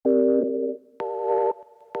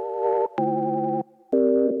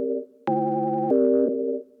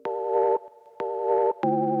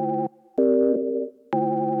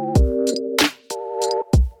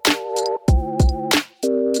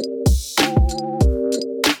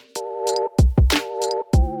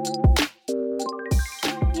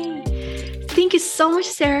Thank you so much,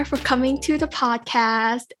 Sara, for coming to the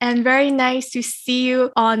podcast, and very nice to see you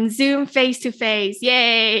on Zoom face-to-face.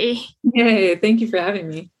 Yay! Yay, thank you for having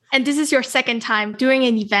me. And this is your second time doing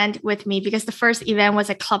an event with me because the first event was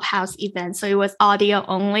a Clubhouse event, so it was audio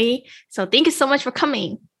only. So thank you so much for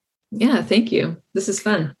coming. Yeah, thank you. This is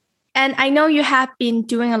fun. And I know you have been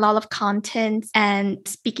doing a lot of content and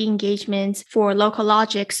speaking engagements for Local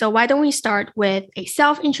Logic. So why don't we start with a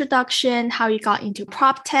self-introduction, how you got into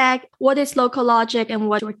PropTech, what is Local Logic, and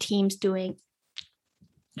what your team's doing?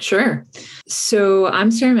 Sure. So I'm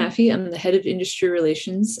Sara Maffey. I'm the head of industry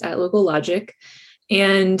relations at Local Logic.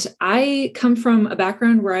 And I come from a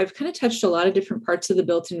background where I've kind of touched a lot of different parts of the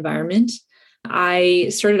built environment. I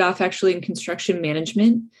started off actually in construction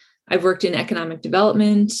management. I've worked in economic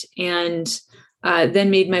development and then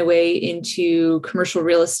made my way into commercial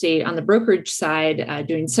real estate on the brokerage side,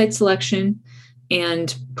 doing site selection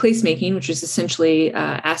and placemaking, which is essentially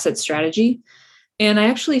asset strategy. And I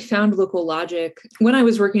actually found Local Logic when I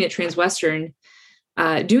was working at Transwestern,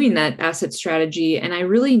 doing that asset strategy. And I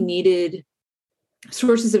really needed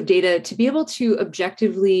sources of data to be able to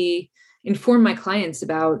objectively inform my clients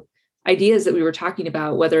about ideas that we were talking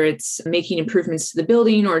about, whether it's making improvements to the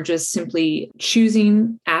building or just simply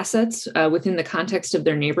choosing assets within the context of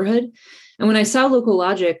their neighborhood. And when I saw Local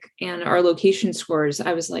Logic and our location scores,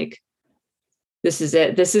 I was like, this is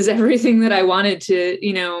it. This is everything that I wanted to,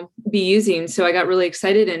 be using. So I got really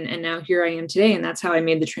excited. And now here I am today. And that's how I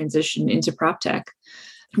made the transition into PropTech.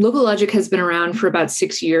 Local Logic has been around for about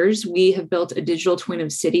 6 years. We have built a digital twin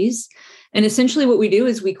of cities. And essentially what we do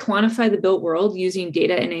is we quantify the built world using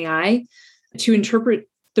data and AI to interpret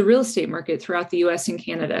the real estate market throughout the US and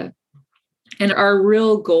Canada. And our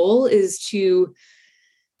real goal is to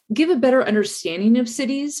give a better understanding of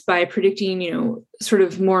cities by predicting, sort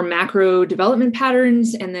of more macro development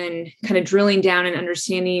patterns, and then kind of drilling down and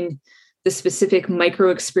understanding the specific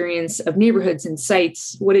micro experience of neighborhoods and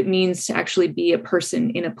sites, what it means to actually be a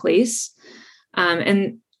person in a place.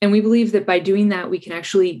 And we believe that by doing that, we can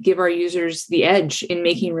actually give our users the edge in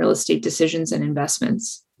making real estate decisions and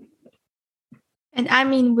investments. And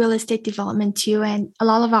I'm in real estate development too. And a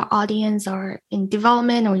lot of our audience are in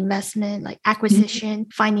development or investment, like acquisition,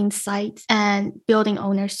 finding sites, and building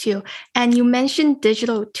owners too. And you mentioned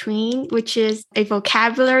digital twin, which is a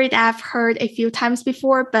vocabulary that I've heard a few times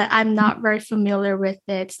before, but I'm not very familiar with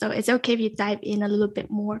it. So it's okay if you dive in a little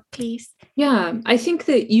bit more, please. Yeah, I think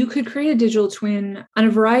that you could create a digital twin on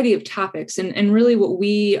a variety of topics. And really what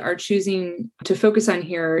we are choosing to focus on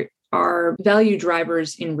here are value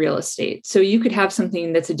drivers in real estate. So you could have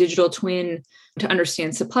something that's a digital twin to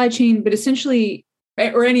understand supply chain, but essentially,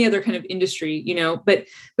 or any other kind of industry, but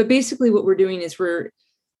basically what we're doing is we're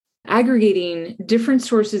aggregating different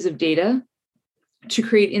sources of data to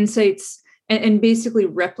create insights and basically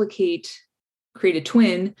create a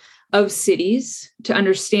twin of cities to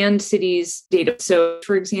understand cities' data. So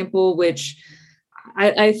for example, which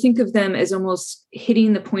I think of them as almost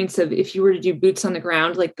hitting the points of if you were to do boots on the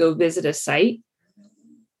ground, like go visit a site,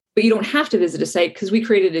 but you don't have to visit a site because we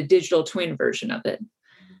created a digital twin version of it,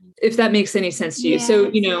 if that makes any sense to you. Yes, so,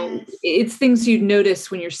 yes. It's things you'd notice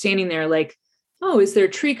when you're standing there, like, oh, is there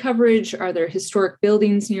tree coverage? Are there historic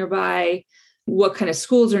buildings nearby? What kind of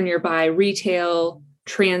schools are nearby? Retail,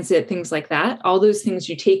 transit, things like that. All those things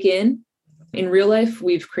you take in real life,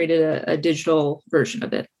 we've created a digital version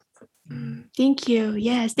of it. Thank you.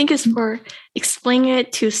 Yes. Thank you for explaining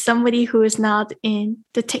it to somebody who is not in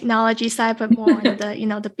the technology side, but more on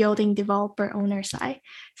the, the building developer owner side.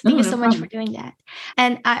 So thank you so much for doing that.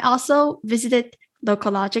 And I also visited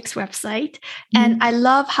Local Logic's website, and I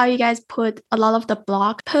love how you guys put a lot of the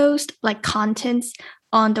blog post, like contents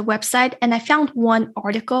on the website. And I found one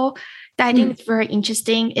article that I think is very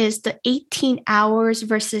interesting is the 18 hours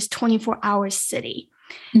versus 24 hours city.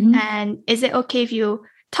 And is it okay if you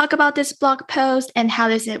talk about this blog post and how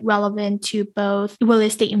is it relevant to both real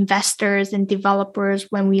estate investors and developers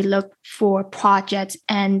when we look for projects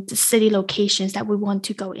and the city locations that we want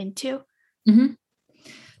to go into?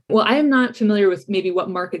 Well, I am not familiar with maybe what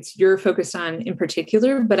markets you're focused on in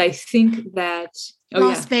particular, but I think that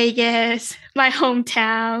Las Vegas, my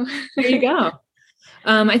hometown. There you go.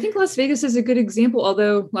 I think Las Vegas is a good example,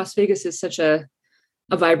 although Las Vegas is such a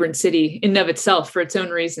vibrant city in and of itself for its own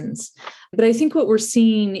reasons. But I think what we're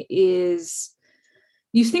seeing is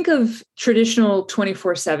you think of traditional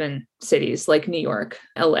 24/7 cities like New York,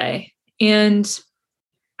 LA, and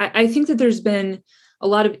I think that there's been a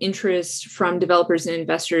lot of interest from developers and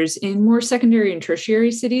investors in more secondary and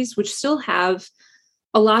tertiary cities, which still have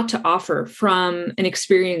a lot to offer from an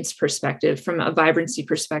experience perspective, from a vibrancy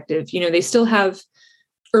perspective. They still have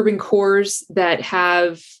urban cores that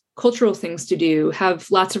have cultural things to do, have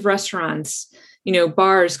lots of restaurants,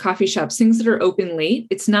 bars, coffee shops, things that are open late.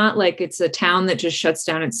 It's not like it's a town that just shuts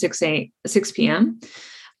down at 6 p.m.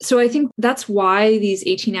 So I think that's why these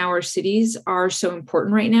 18-hour cities are so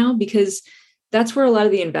important right now, because that's where a lot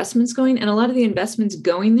of the investment's going, and a lot of the investment's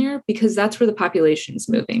going there because that's where the population's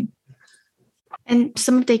moving. And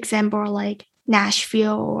some of the examples are like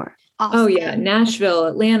Nashville or Austin. Oh yeah, Nashville,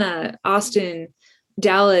 Atlanta, Austin,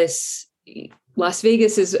 Dallas, Las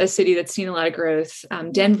Vegas is a city that's seen a lot of growth.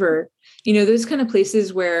 Denver, those kind of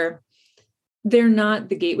places where they're not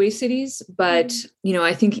the gateway cities, but,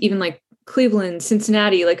 I think even like Cleveland,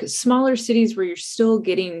 Cincinnati, like smaller cities where you're still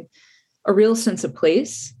getting a real sense of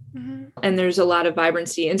place. Mm-hmm. And there's a lot of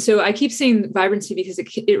vibrancy. And so I keep saying vibrancy because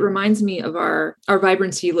it reminds me of our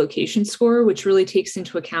vibrancy location score, which really takes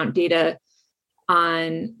into account data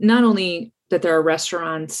on not only that there are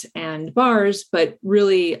restaurants and bars, but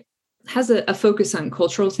really has a focus on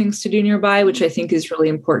cultural things to do nearby, which I think is really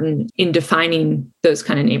important in defining those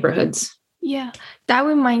kind of neighborhoods. Yeah, that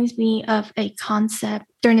reminds me of a concept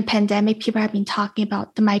during the pandemic. People have been talking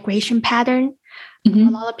about the migration pattern. Mm-hmm.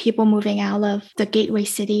 A lot of people moving out of the gateway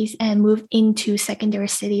cities and move into secondary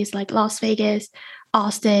cities like Las Vegas,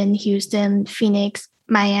 Austin, Houston, Phoenix,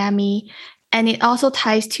 Miami. And it also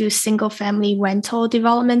ties to single-family rental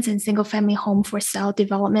developments and single-family home for sale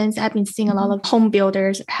developments. I've been seeing a lot of home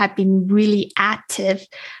builders have been really active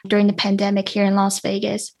during the pandemic here in Las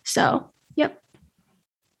Vegas. So, yep.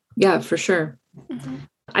 Yeah, for sure. Mm-hmm.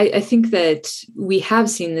 I think that we have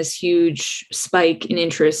seen this huge spike in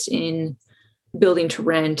interest in building to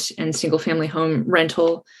rent and single-family home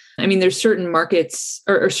rental. I mean, there's certain markets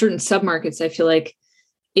or certain submarkets, I feel like,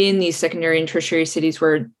 in these secondary and tertiary cities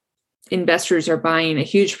where investors are buying a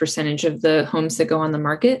huge percentage of the homes that go on the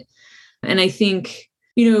market. And I think,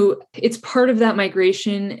 it's part of that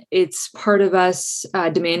migration. It's part of us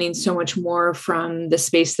demanding so much more from the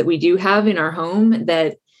space that we do have in our home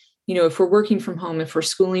that, if we're working from home, if we're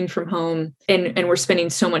schooling from home, and we're spending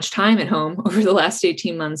so much time at home over the last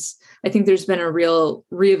 18 months, I think there's been a real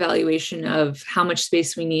reevaluation of how much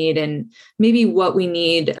space we need and maybe what we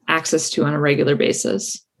need access to on a regular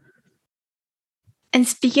basis. And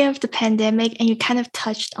speaking of the pandemic, and you kind of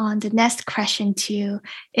touched on the next question too,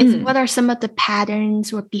 is what are some of the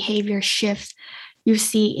patterns or behavior shifts you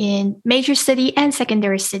see in major city and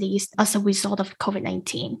secondary cities as a result of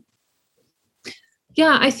COVID-19?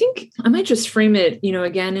 Yeah, I think I might just frame it,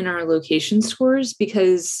 again, in our location scores,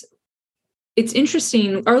 because it's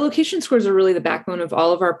interesting. Our location scores are really the backbone of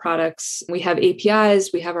all of our products. We have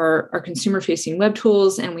APIs, we have our consumer-facing web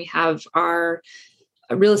tools, and we have our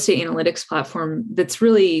real estate analytics platform that's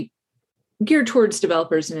really geared towards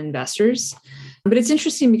developers and investors. But it's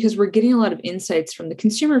interesting because we're getting a lot of insights from the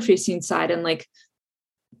consumer-facing side and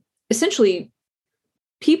essentially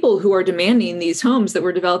people who are demanding these homes that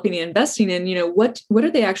we're developing and investing in, what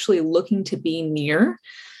are they actually looking to be near?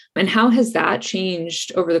 And how has that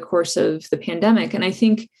changed over the course of the pandemic? And I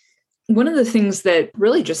think one of the things that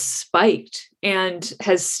really just spiked and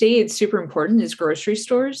has stayed super important is grocery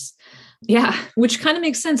stores. Yeah, which kind of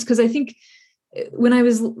makes sense because I think when I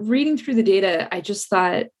was reading through the data, I just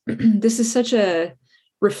thought this is such a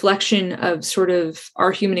reflection of sort of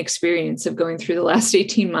our human experience of going through the last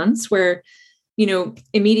 18 months where,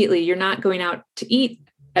 immediately you're not going out to eat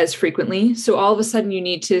as frequently. So all of a sudden you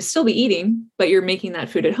need to still be eating, but you're making that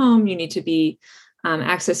food at home. You need to be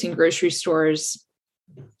accessing grocery stores.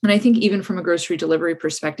 And I think even from a grocery delivery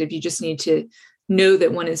perspective, you just need to know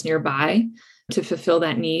that one is nearby to fulfill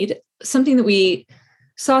that need. Something that we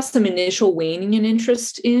saw some initial waning in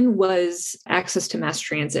interest in was access to mass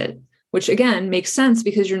transit, which again makes sense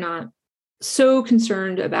because you're not so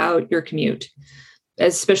concerned about your commute,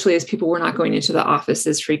 especially as people were not going into the office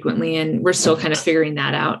as frequently. And we're still kind of figuring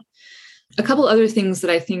that out. A couple other things that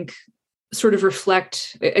I think sort of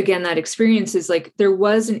reflect, again, that experience is there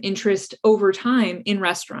was an interest over time in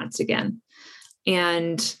restaurants again.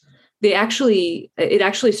 And it actually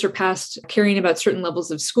surpassed caring about certain levels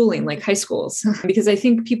of schooling, like high schools, because I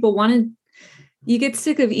think people you get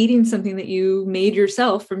sick of eating something that you made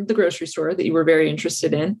yourself from the grocery store that you were very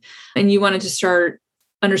interested in, and you wanted to start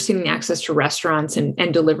understanding access to restaurants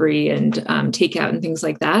and delivery and takeout and things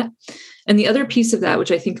like that. And the other piece of that,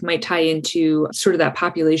 which I think might tie into sort of that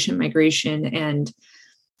population migration and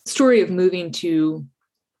story of moving to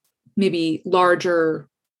maybe larger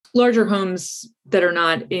homes that are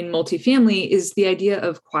not in multifamily, is the idea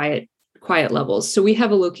of quiet levels. So we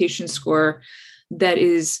have a location score that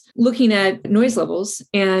is looking at noise levels,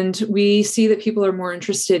 and we see that people are more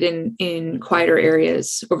interested in quieter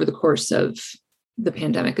areas over the course of the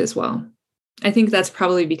pandemic as well. I think that's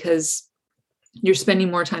probably because You're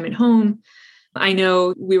spending more time at home. I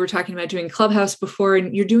know we were talking about doing Clubhouse before,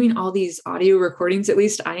 and you're doing all these audio recordings, at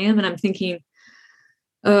least I am. And I'm thinking,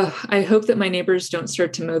 I hope that my neighbors don't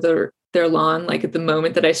start to mow their lawn like at the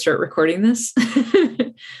moment that I start recording this.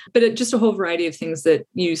 But just a whole variety of things that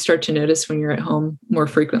you start to notice when you're at home more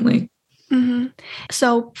frequently. Mm-hmm.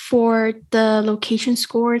 So for the location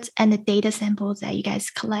scores and the data samples that you guys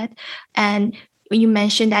collect, and you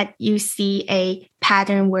mentioned that you see a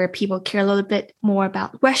pattern where people care a little bit more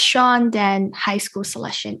about restaurant than high school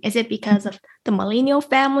selection. Is it because of the millennial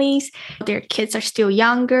families? Their kids are still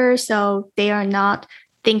younger, so they are not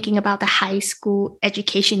thinking about the high school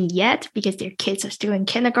education yet because their kids are still in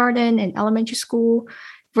kindergarten and elementary school,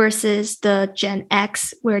 versus the Gen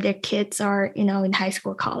X where their kids are, in high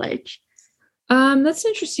school, college? That's an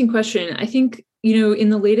interesting question. I think, in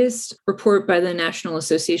the latest report by the National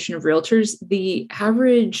Association of Realtors, the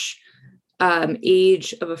average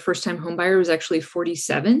age of a first-time homebuyer was actually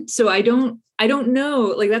 47. So I don't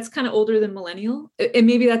know, like that's kind of older than millennial. And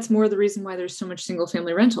maybe that's more the reason why there's so much single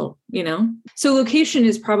family rental, So location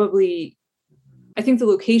is probably, I think the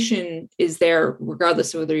location is there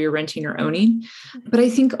regardless of whether you're renting or owning. But I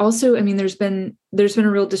think also, there's been a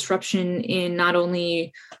real disruption in not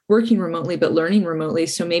only working remotely, but learning remotely.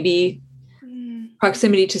 So maybe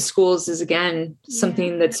proximity to schools is again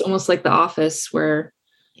something that's almost like the office, where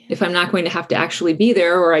if I'm not going to have to actually be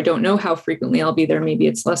there, or I don't know how frequently I'll be there, maybe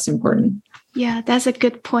it's less important. Yeah, that's a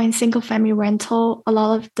good point. Single family rental, a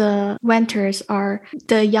lot of the renters are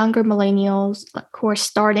the younger millennials who are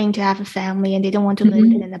starting to have a family, and they don't want to live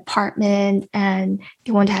in an apartment, and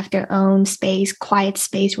they want to have their own space, quiet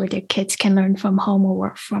space where their kids can learn from home or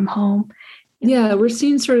work from home. Yeah, we're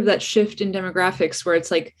seeing sort of that shift in demographics where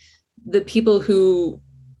it's like the people who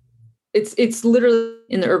it's literally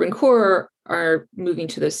in the urban core are moving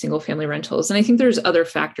to those single family rentals. And I think there's other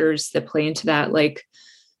factors that play into that, like,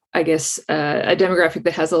 I guess, a demographic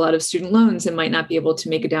that has a lot of student loans and might not be able to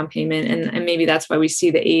make a down payment. And maybe that's why we see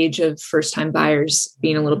the age of first-time buyers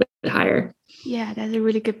being a little bit higher. Yeah, that's a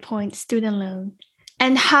really good point. Student loan.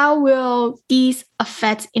 And how will these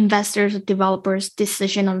affect investors or developers'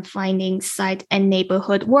 decision on finding site and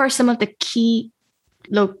neighborhood? What are some of the key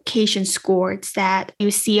location scores that you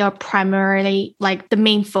see are primarily like the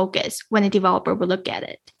main focus when a developer will look at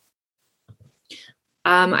it?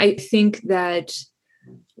 I think that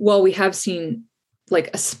while we have seen like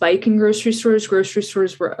a spike in grocery stores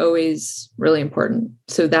were always really important.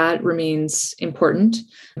 So that remains important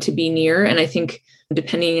to be near. And I think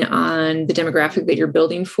depending on the demographic that you're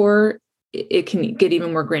building for, it can get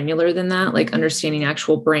even more granular than that, like understanding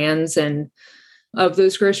actual brands and of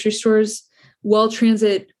those grocery stores. While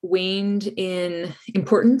transit waned in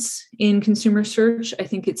importance in consumer search, I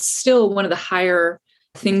think it's still one of the higher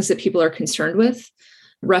things that people are concerned with.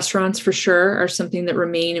 Restaurants, for sure, are something that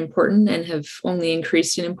remain important and have only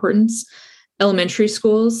increased in importance. Elementary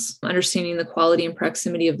schools, understanding the quality and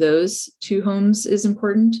proximity of those to homes is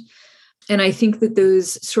important. And I think that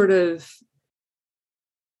those sort of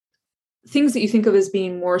things that you think of as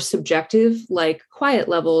being more subjective, like quiet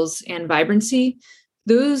levels and vibrancy,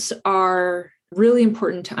 those are really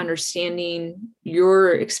important to understanding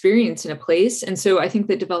your experience in a place. And so I think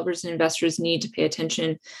that developers and investors need to pay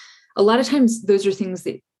attention. A lot of times those are things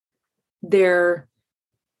that they're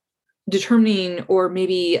determining or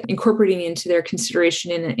maybe incorporating into their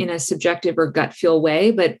consideration in a subjective or gut feel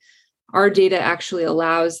way. But our data actually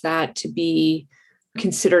allows that to be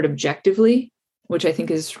considered objectively, which I think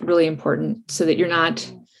is really important so that you're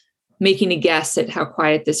not making a guess at how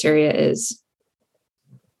quiet this area is.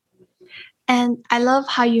 And I love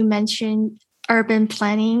how you mentioned urban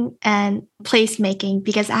planning and placemaking,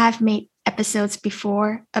 because I have made episodes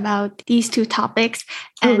before about these two topics.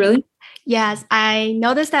 And really? Yes, I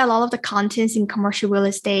noticed that a lot of the contents in commercial real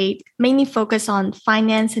estate mainly focus on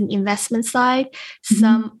finance and investment side. Mm-hmm.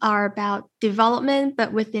 Some are about development,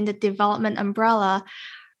 but within the development umbrella,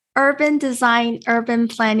 urban design, urban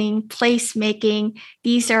planning, placemaking,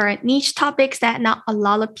 these are niche topics that not a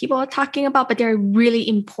lot of people are talking about, but they're really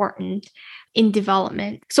important in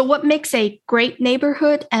development. So what makes a great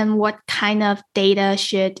neighborhood, and what kind of data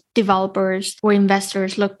should developers or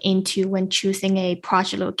investors look into when choosing a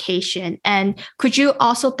project location? And could you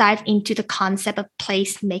also dive into the concept of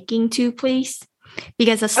placemaking too, please?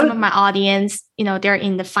 Because some of my audience, they're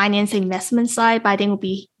in the finance investment side, but I think it would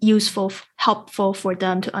be helpful for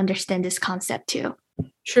them to understand this concept too.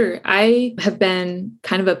 Sure. I have been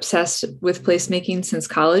kind of obsessed with placemaking since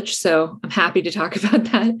college, so I'm happy to talk about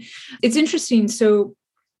that. It's interesting. So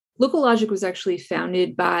Local Logic was actually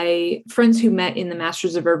founded by friends who met in the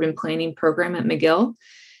Masters of Urban Planning program at McGill.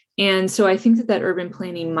 And so I think that urban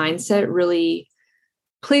planning mindset really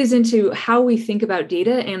plays into how we think about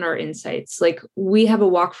data and our insights. Like we have a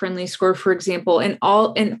walk-friendly score, for example, and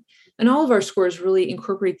all of our scores really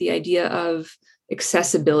incorporate the idea of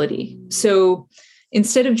accessibility. So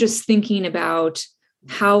instead of just thinking about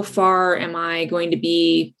how far am I going to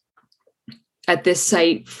be at this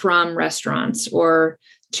site from restaurants or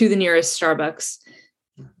to the nearest Starbucks,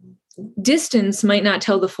 distance might not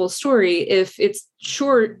tell the full story. If it's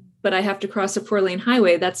short, but I have to cross a 4-lane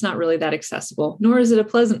highway, that's not really that accessible, nor is it a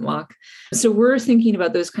pleasant walk. So we're thinking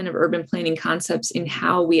about those kind of urban planning concepts in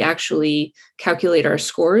how we actually calculate our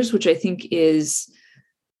scores, which I think is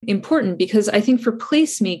important because I think for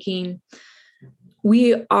placemaking,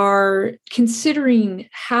 we are considering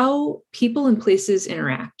how people and places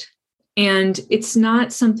interact. And it's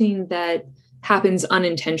not something that happens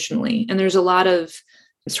unintentionally. And there's a lot of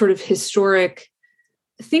sort of historic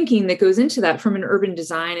thinking that goes into that from an urban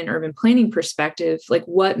design and urban planning perspective, like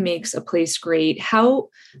what makes a place great?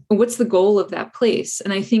 What's the goal of that place?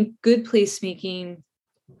 And I think good placemaking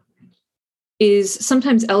is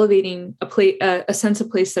sometimes elevating a sense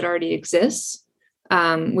of place that already exists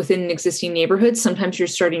within an existing neighborhood. Sometimes you're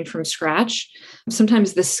starting from scratch.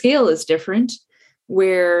 Sometimes the scale is different,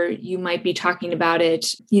 where you might be talking about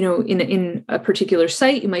it, in a particular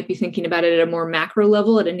site, you might be thinking about it at a more macro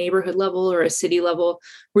level, at a neighborhood level or a city level,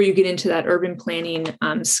 where you get into that urban planning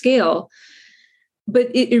scale.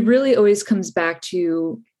 But it really always comes back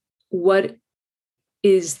to what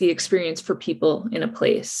is the experience for people in a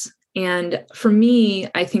place. And for me,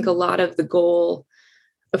 I think a lot of the goal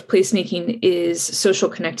of placemaking is social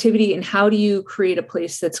connectivity, and how do you create a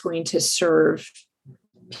place that's going to serve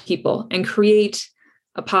people and create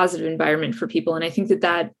a positive environment for people. And I think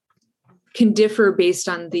that can differ based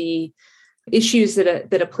on the issues that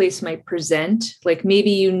a place might present. Like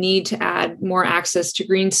maybe you need to add more access to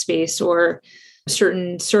green space or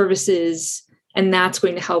certain services, and that's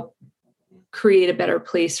going to help create a better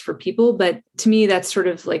place for people. But to me, that's sort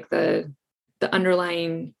of like the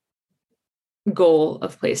underlying goal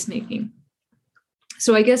of placemaking.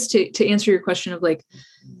 So I guess to answer your question of like,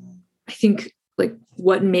 I think like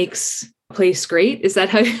what makes a place great? Is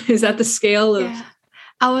that the scale of? Yeah.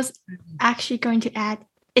 I was actually going to add,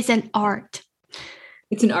 it's an art.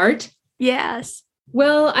 It's an art? Yes.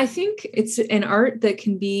 Well, I think it's an art that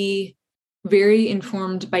can be very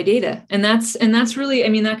informed by data. And that's really, I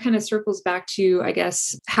mean, that kind of circles back to, I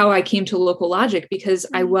guess, how I came to local logic, because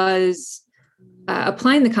I was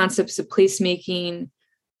applying the concepts of placemaking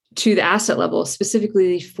to the asset level,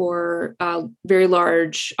 specifically for very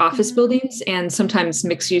large office buildings and sometimes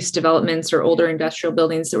mixed use developments or older industrial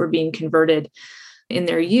buildings that were being converted in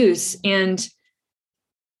their use. And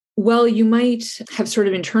well, you might have sort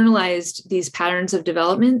of internalized these patterns of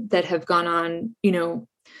development that have gone on,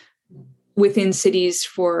 within cities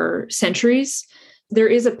for centuries. There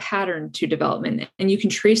is a pattern to development, and you can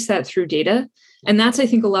trace that through data. And that's, I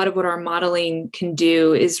think, a lot of what our modeling can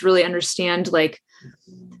do is really understand, like,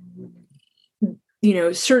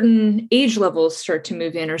 certain age levels start to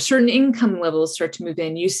move in, or certain income levels start to move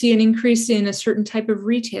in. You see an increase in a certain type of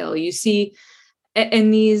retail. You see,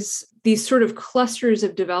 and these sort of clusters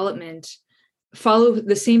of development follow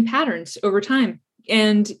the same patterns over time.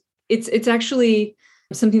 And it's actually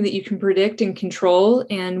something that you can predict and control.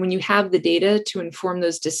 And when you have the data to inform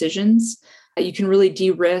those decisions, you can really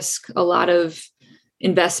de-risk a lot of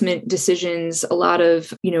investment decisions, a lot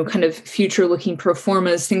of, kind of future looking pro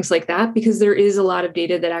formas, things like that, because there is a lot of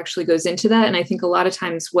data that actually goes into that. And I think a lot of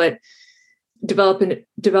times what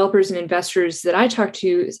developers and investors that I talk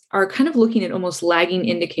to are kind of looking at almost lagging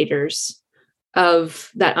indicators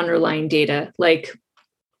of that underlying data. Like,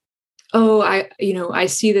 I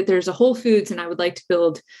see that there's a Whole Foods and I would like to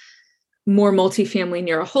build more multifamily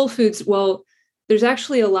near a Whole Foods. Well, there's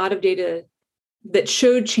actually a lot of data that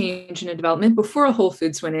showed change in a development before a Whole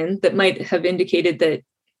Foods went in that might have indicated that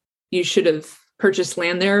you should have purchased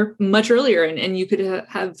land there much earlier and you could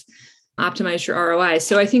have optimized your ROI.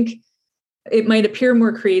 So I think it might appear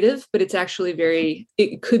more creative, but it's actually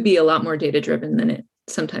it could be a lot more data driven than it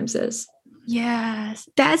sometimes is. Yes,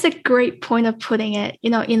 that's a great point of putting it.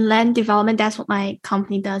 In land development, that's what my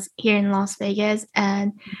company does here in Las Vegas.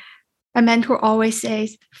 And my mentor always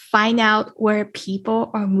says, find out where people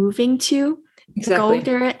are moving to. Exactly. Go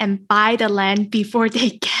there and buy the land before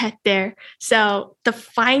they get there. So the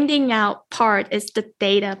finding out part is the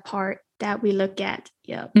data part that we look at.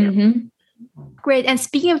 Yep. Mm-hmm. Great. And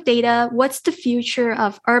speaking of data, what's the future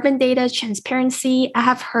of urban data transparency? I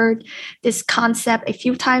have heard this concept a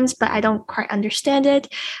few times, but I don't quite understand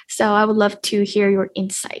it. So I would love to hear your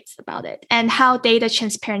insights about it and how data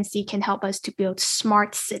transparency can help us to build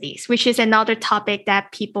smart cities, which is another topic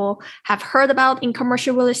that people have heard about in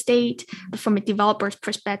commercial real estate. From a developer's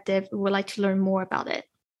perspective, we would like to learn more about it.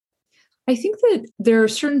 I think that there are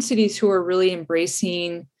certain cities who are really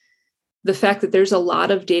embracing the fact that there's a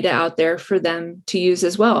lot of data out there for them to use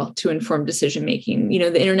as well to inform decision making.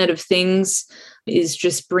 The Internet of Things is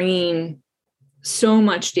just bringing so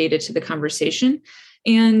much data to the conversation,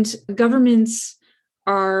 and governments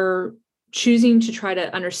are choosing to try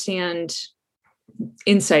to understand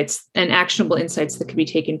insights and actionable insights that could be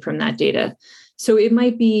taken from that data. So it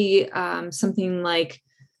might be something like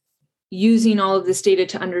using all of this data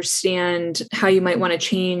to understand how you might want to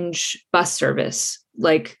change bus service,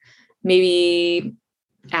 like maybe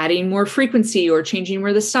adding more frequency or changing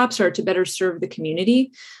where the stops are to better serve the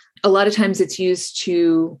community. A lot of times it's used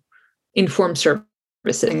to inform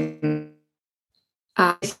servicing.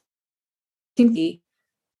 I think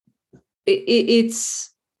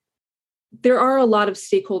there are a lot of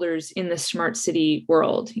stakeholders in the smart city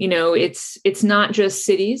world. It's not just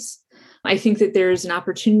cities. I think that there's an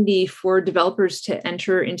opportunity for developers to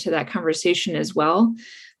enter into that conversation as well.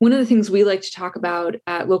 One of the things we like to talk about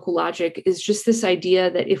at Local Logic is just this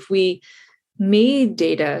idea that if we made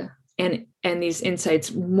data and these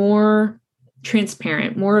insights more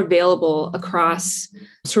transparent, more available across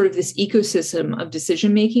sort of this ecosystem of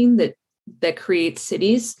decision making that creates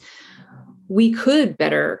cities, we could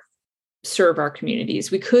better serve our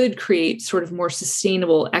communities. We could create sort of more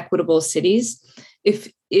sustainable, equitable cities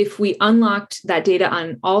if we unlocked that data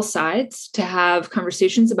on all sides to have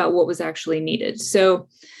conversations about what was actually needed. So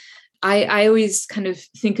I always kind of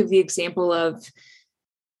think of the example of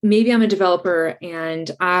maybe I'm a developer and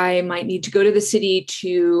I might need to go to the city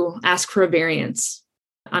to ask for a variance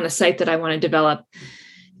on a site that I want to develop.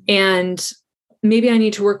 And maybe I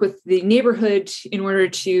need to work with the neighborhood in order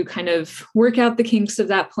to kind of work out the kinks of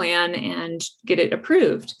that plan and get it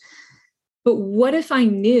approved. But what if I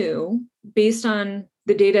knew, based on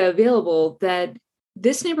the data available, that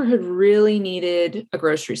this neighborhood really needed a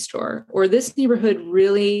grocery store, or this neighborhood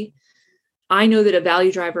really, I know that a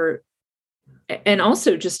value driver and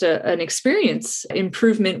also just an experience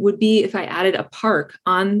improvement would be if I added a park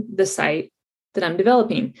on the site that I'm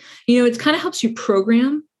developing. It kind of helps you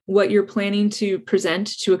program what you're planning to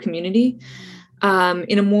present to a community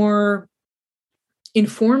in a more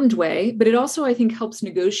informed way, but it also, I think, helps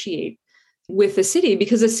negotiate with the city,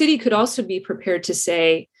 because a city could also be prepared to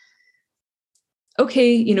say,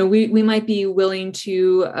 okay, we might be willing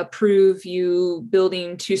to approve you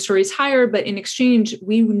building 2 stories higher, but in exchange,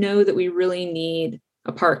 we know that we really need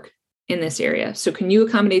a park in this area. So can you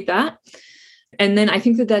accommodate that? And then I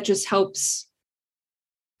think that just helps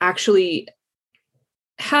actually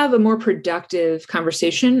have a more productive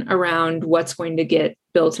conversation around what's going to get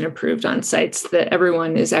built and approved on sites that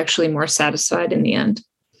everyone is actually more satisfied in the end.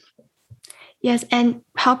 Yes, and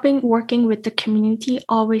working with the community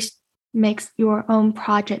always makes your own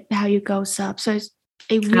project value goes up. So it's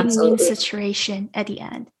a win-win situation at the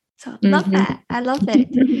end. So love that. I love it.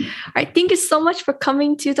 All right. Thank you so much for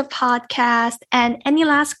coming to the podcast. And any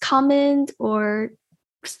last comment or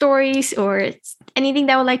stories or anything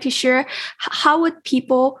that I would like to share? How would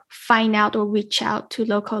people find out or reach out to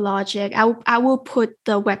Local Logic? I will put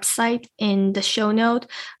the website in the show note,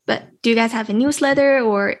 but do you guys have a newsletter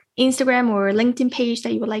or Instagram or LinkedIn page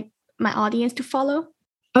that you would like my audience to follow?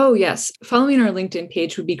 Oh, yes. Following our LinkedIn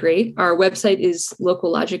page would be great. Our website is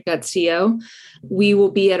locallogic.co. We will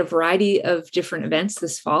be at a variety of different events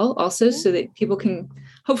this fall also, so that people can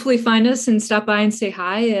hopefully find us and stop by and say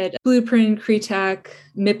hi at Blueprint, CRETAC,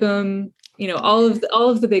 MIPIM, all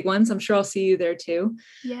of the big ones. I'm sure I'll see you there too.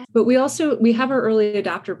 Yeah. But we have our early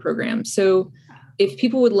adopter program. So if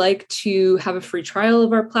people would like to have a free trial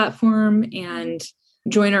of our platform and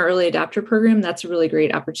join our early adopter program, that's a really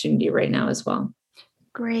great opportunity right now as well.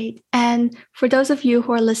 Great. And for those of you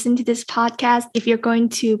who are listening to this podcast, if you're going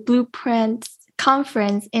to Blueprint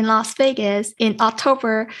conference in Las Vegas in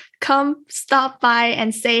October, come stop by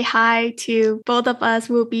and say hi to both of us.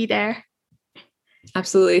 We'll be there.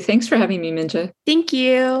 Absolutely. Thanks for having me, Minja. Thank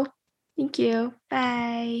you. Thank you.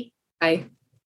 Bye. Bye.